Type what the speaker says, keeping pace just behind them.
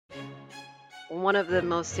One of the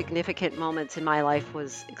most significant moments in my life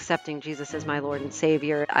was accepting Jesus as my Lord and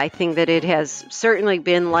Savior. I think that it has certainly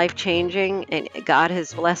been life-changing, and God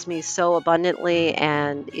has blessed me so abundantly,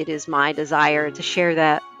 and it is my desire to share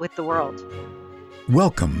that with the world.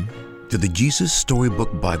 Welcome to the Jesus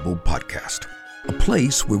Storybook Bible Podcast, a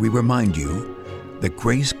place where we remind you that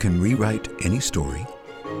grace can rewrite any story,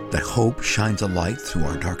 that hope shines a light through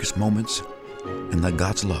our darkest moments, and that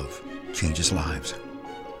God's love changes lives.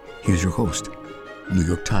 Here's your host, New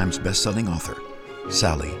York Times bestselling author,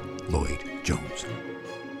 Sally Lloyd-Jones.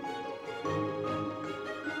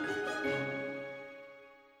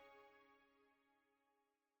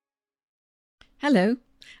 Hello,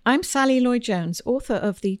 I'm Sally Lloyd-Jones, author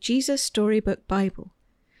of the Jesus Storybook Bible,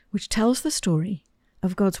 which tells the story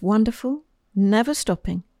of God's wonderful, never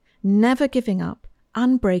stopping, never giving up,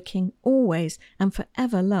 unbreaking, always and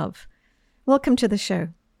forever love. Welcome to the show.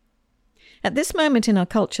 At this moment in our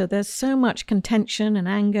culture, there's so much contention and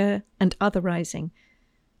anger and otherizing.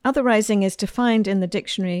 Otherizing is defined in the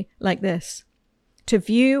dictionary like this: to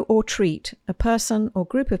view or treat a person or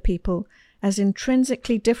group of people as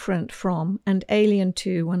intrinsically different from and alien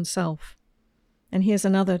to oneself. And here's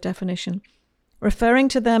another definition. Referring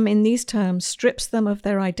to them in these terms strips them of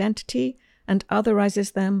their identity and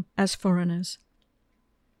otherizes them as foreigners.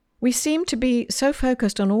 We seem to be so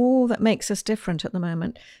focused on all that makes us different at the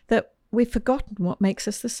moment that we've forgotten what makes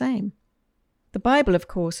us the same. The Bible, of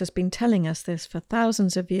course, has been telling us this for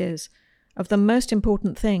thousands of years, of the most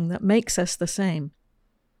important thing that makes us the same.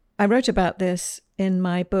 I wrote about this in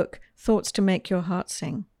my book, Thoughts to Make Your Heart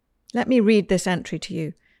Sing. Let me read this entry to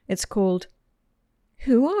you. It's called,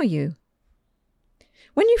 Who Are You?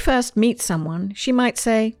 When you first meet someone, she might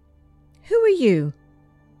say, Who are you?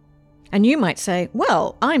 And you might say,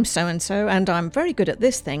 well, I'm so-and-so, and I'm very good at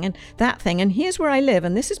this thing and that thing, and here's where I live,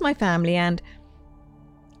 and this is my family, and...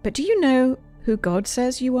 But do you know who God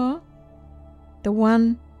says you are? The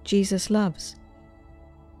one Jesus loves.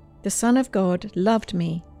 The Son of God loved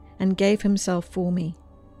me and gave himself for me.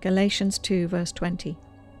 Galatians 2, verse 20.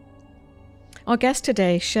 Our guest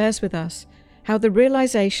today shares with us how the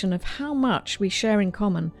realization of how much we share in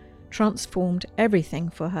common transformed everything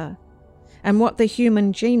for her, and what the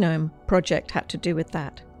Human Genome Project had to do with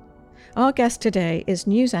that. Our guest today is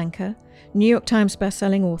news anchor, New York Times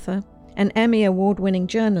bestselling author, and Emmy Award-winning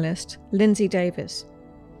journalist Linsey Davis.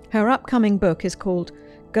 Her upcoming book is called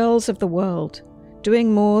Girls of the World,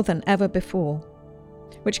 Doing More Than Ever Before,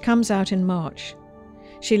 which comes out in March.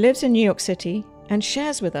 She lives in New York City and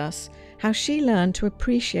shares with us how she learned to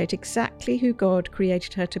appreciate exactly who God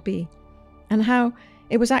created her to be, and how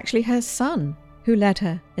it was actually her son who led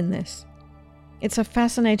her in this. It's a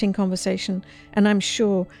fascinating conversation, and I'm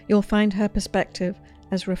sure you'll find her perspective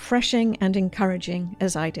as refreshing and encouraging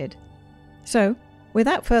as I did. So,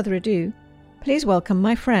 without further ado, please welcome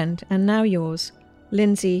my friend, and now yours,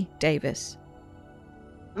 Linsey Davis.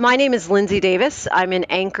 My name is Linsey Davis. I'm an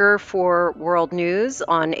anchor for World News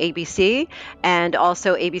on ABC and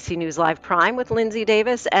also ABC News Live Prime with Linsey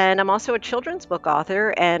Davis. And I'm also a children's book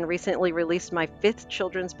author and recently released my 5th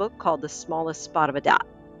children's book called The Smallest Spot of a Dot.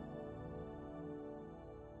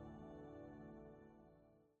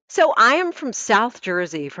 So I am from South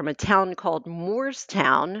Jersey, from a town called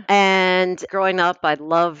Moorestown. And growing up, I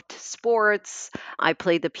loved sports. I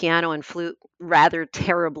played the piano and flute rather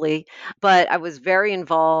terribly, but I was very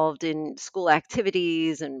involved in school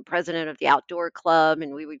activities and president of the outdoor club.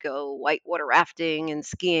 And we would go whitewater rafting and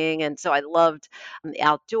skiing. And so I loved the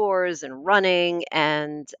outdoors and running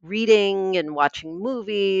and reading and watching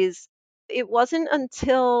movies. It wasn't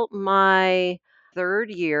until my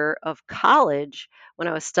 3rd year of college when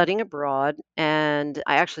I was studying abroad, and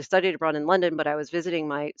I actually studied abroad in London, but I was visiting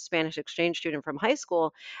my Spanish exchange student from high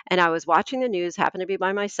school, and I was watching the news, happened to be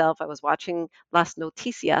by myself. I was watching Las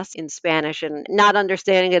Noticias in Spanish and not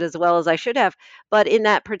understanding it as well as I should have. But in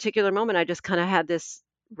that particular moment, I just kind of had this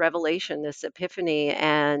revelation, this epiphany,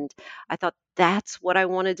 and I thought, that's what I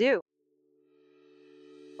want to do.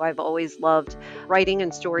 I've always loved writing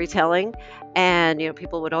and storytelling, and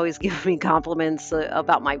people would always give me compliments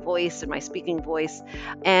about my voice and my speaking voice.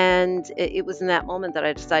 And it was in that moment that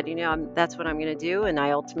I decided, that's what I'm going to do. And I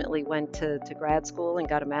ultimately went to grad school and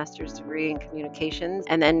got a master's degree in communications,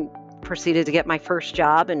 and then proceeded to get my first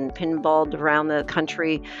job and pinballed around the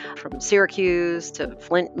country from Syracuse to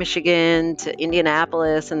Flint, Michigan to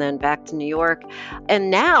Indianapolis, and then back to New York. And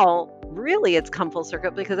now really it's come full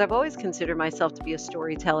circle because I've always considered myself to be a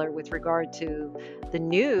storyteller with regard to the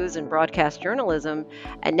news and broadcast journalism.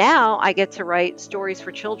 And now I get to write stories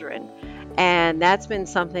for children. And that's been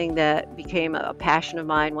something that became a passion of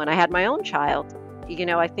mine when I had my own child.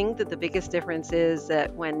 I think that the biggest difference is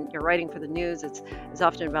that when you're writing for the news, it's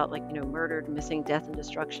often about like, murder, missing, death, and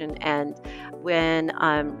destruction. And when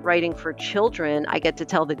I'm writing for children, I get to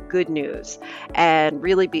tell the good news and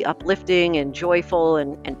really be uplifting and joyful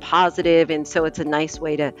and positive. And so it's a nice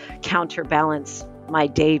way to counterbalance my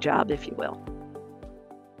day job, if you will.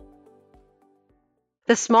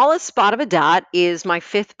 The Smallest Spot of a Dot is my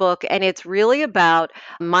fifth book, and it's really about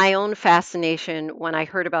my own fascination when I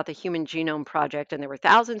heard about the Human Genome Project. And there were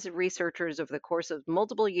thousands of researchers over the course of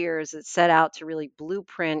multiple years that set out to really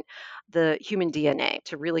blueprint the human DNA,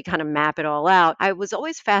 to really kind of map it all out. I was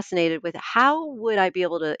always fascinated with how would I be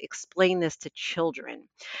able to explain this to children?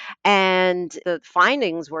 And the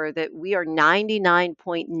findings were that we are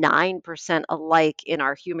 99.9% alike in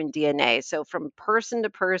our human DNA. So from person to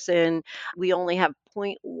person, we only have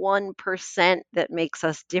 0.1% that makes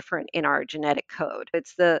us different in our genetic code.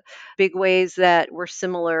 It's the big ways that we're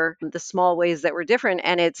similar, the small ways that we're different,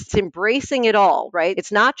 and it's embracing it all, right?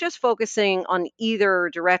 It's not just focusing on either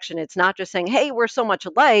direction. It's not just saying, hey, we're so much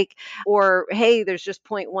alike, or hey, there's just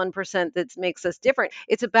 0.1% that makes us different.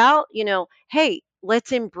 It's about, hey,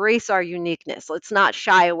 let's embrace our uniqueness. Let's not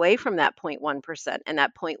shy away from that 0.1%. And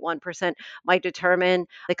that 0.1% might determine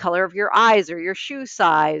the color of your eyes or your shoe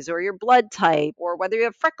size or your blood type or whether you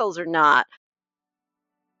have freckles or not.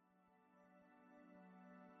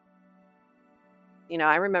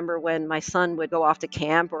 I remember when my son would go off to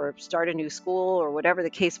camp or start a new school or whatever the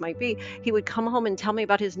case might be, he would come home and tell me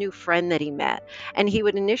about his new friend that he met. And he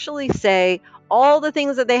would initially say all the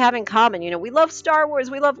things that they have in common. We love Star Wars,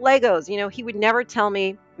 we love Legos. He would never tell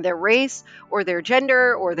me their race or their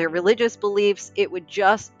gender or their religious beliefs. It would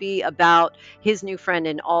just be about his new friend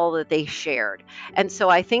and all that they shared. And so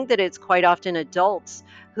I think that it's quite often adults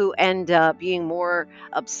who end up being more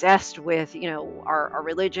obsessed with our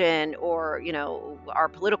religion or our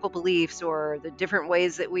political beliefs or the different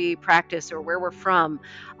ways that we practice or where we're from,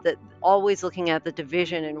 that always looking at the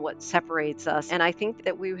division and what separates us. And I think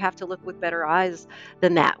that we have to look with better eyes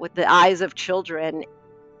than that, with the eyes of children.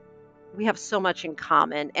 We have so much in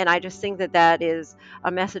common. And I just think that that is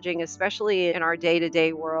a messaging, especially in our day to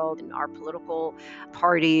day world, in our political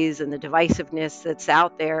parties and the divisiveness that's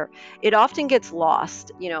out there. It often gets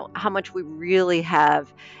lost, how much we really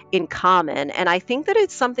have in common. And I think that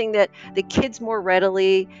it's something that the kids more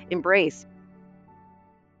readily embrace.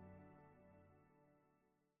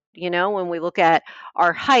 When we look at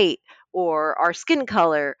our height or our skin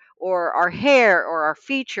color or our hair or our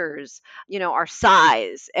features, our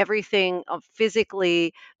size, everything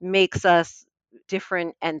physically makes us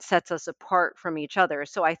different and sets us apart from each other.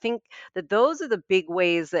 So I think that those are the big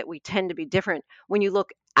ways that we tend to be different when you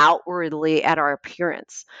look outwardly at our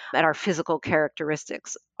appearance, at our physical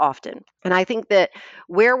characteristics often. And I think that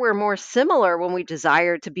where we're more similar when we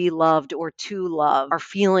desire to be loved or to love, our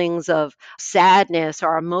feelings of sadness,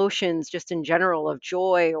 our emotions just in general of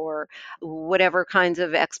joy or whatever kinds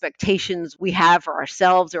of expectations we have for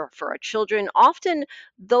ourselves or for our children, often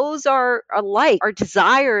those are alike. Our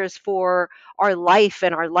desires for our life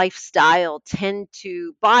and our lifestyle tend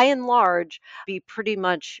to, by and large, be pretty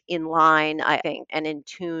much in line, I think, and in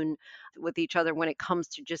tune with each other when it comes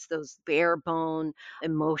to just those bare bone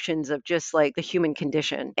emotions of just like the human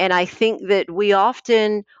condition. And I think that we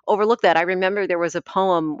often overlook that. I remember there was a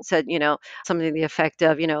poem said, something to the effect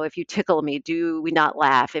of, if you tickle me, do we not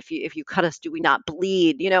laugh? If you cut us, do we not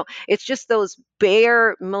bleed? It's just those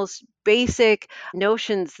bare, most basic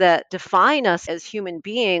notions that define us as human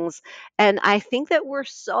beings. And I think that we're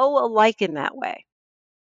so alike in that way.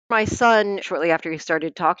 My son, shortly after he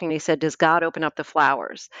started talking, he said, does God open up the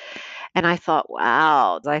flowers? And I thought,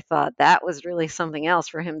 wow, I thought that was really something else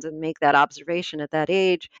for him to make that observation at that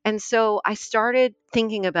age. And so I started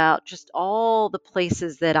thinking about just all the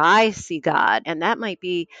places that I see God. And that might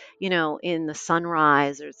be, in the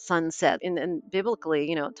sunrise or sunset. And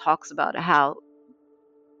biblically, it talks about how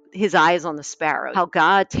his eyes on the sparrows, how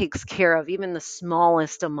God takes care of even the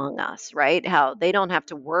smallest among us, right? How they don't have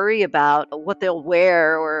to worry about what they'll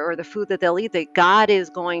wear or the food that they'll eat, that God is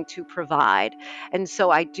going to provide. And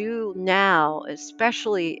so I do now,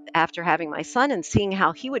 especially after having my son and seeing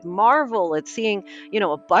how he would marvel at seeing,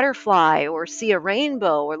 a butterfly or see a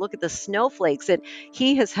rainbow or look at the snowflakes. And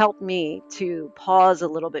he has helped me to pause a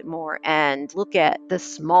little bit more and look at the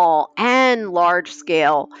small and large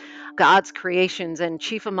scale God's creations, and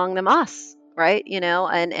chief among them us, right?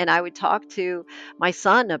 And I would talk to my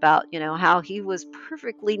son about, how he was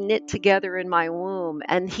perfectly knit together in my womb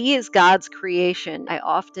and he is God's creation. I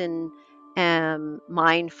often am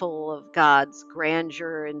mindful of God's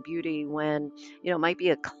grandeur and beauty when, it might be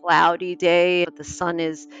a cloudy day, but the sun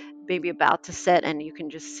is maybe about to set, and you can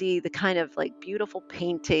just see the kind of like beautiful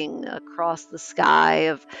painting across the sky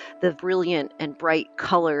of the brilliant and bright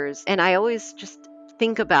colors. And I always just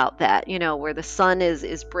think about that, where the sun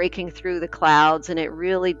is breaking through the clouds, and it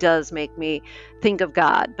really does make me think of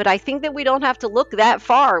God. But I think that we don't have to look that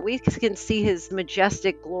far. We can see his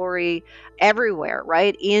majestic glory everywhere,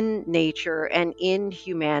 right? In nature and in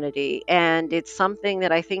humanity. And it's something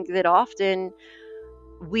that I think that often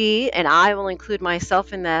and I will include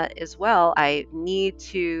myself in that as well, I need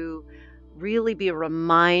to really be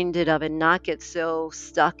reminded of and not get so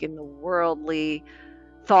stuck in the worldly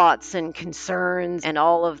thoughts and concerns and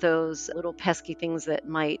all of those little pesky things that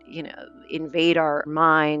might, invade our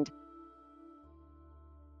mind.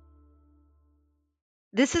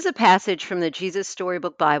 This is a passage from the Jesus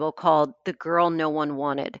Storybook Bible called The Girl No One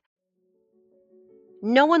Wanted.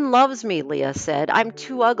 "No one loves me," Leah said. "I'm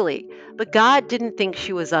too ugly." But God didn't think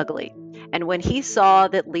she was ugly. And when he saw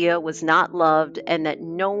that Leah was not loved and that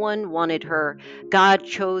no one wanted her, God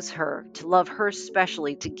chose her to love her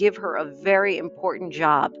specially, to give her a very important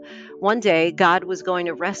job. One day, God was going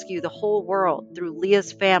to rescue the whole world through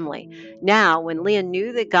Leah's family. Now, when Leah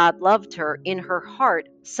knew that God loved her in her heart,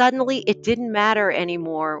 suddenly it didn't matter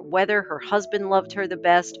anymore whether her husband loved her the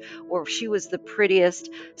best or if she was the prettiest.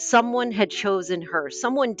 Someone had chosen her.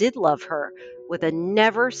 Someone did love her with a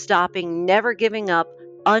never stopping, never giving up,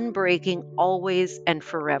 unbreaking, always and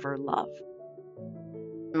forever love.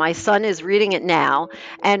 My son is reading it now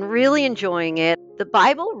and really enjoying it. The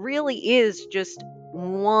Bible really is just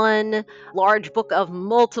one large book of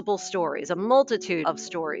multiple stories, a multitude of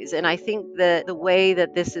stories. And I think that the way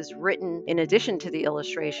that this is written, in addition to the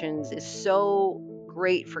illustrations, is so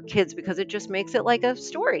great for kids because it just makes it like a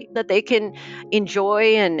story that they can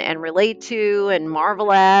enjoy and relate to and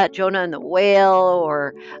marvel at. Jonah and the whale,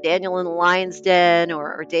 or Daniel in the lion's den,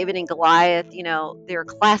 or David and Goliath. They're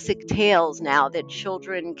classic tales now that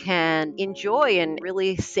children can enjoy and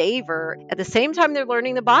really savor. At the same time, they're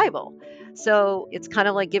learning the Bible. So it's kind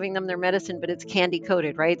of like giving them their medicine, but it's candy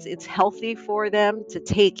coated, right? It's healthy for them to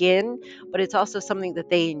take in, but it's also something that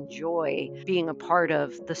they enjoy being a part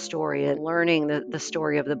of the story and learning the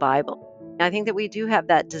story of the Bible. I think that we do have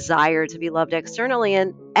that desire to be loved externally.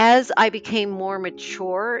 And as I became more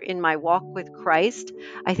mature in my walk with Christ,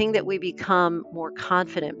 I think that we become more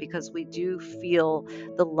confident because we do feel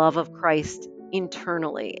the love of Christ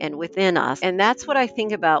internally and within us. And that's what I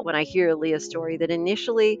think about when I hear Leah's story, that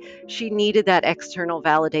initially she needed that external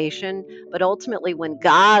validation, but ultimately when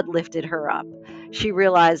God lifted her up, she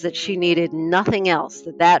realized that she needed nothing else,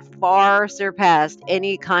 that far surpassed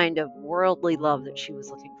any kind of worldly love that she was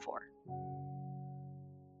looking for.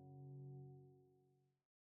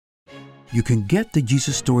 You can get the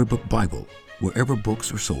Jesus Storybook Bible wherever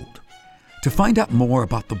books are sold. To find out more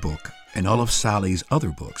about the book and all of Sally's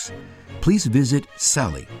other books, please visit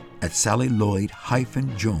Sally at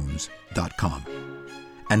sallylloyd-jones.com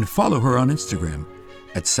and follow her on Instagram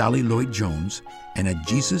at Sally Lloyd Jones and at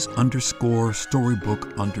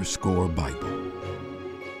Jesus_storybook_Bible.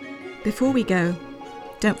 Before we go,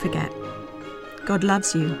 don't forget, God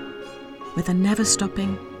loves you with a never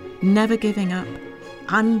stopping, never giving up,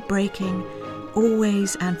 unbreaking,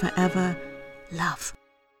 always and forever love.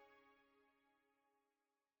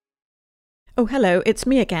 Oh, hello, it's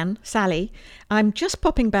me again, Sally. I'm just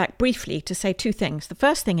popping back briefly to say two things. The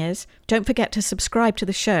first thing is, don't forget to subscribe to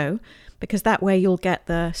the show, because that way you'll get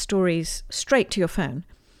the stories straight to your phone.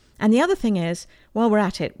 And the other thing is, while we're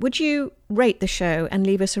at it, would you rate the show and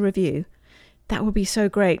leave us a review? That would be so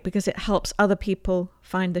great because it helps other people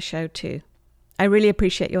find the show too. I really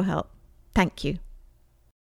appreciate your help. Thank you.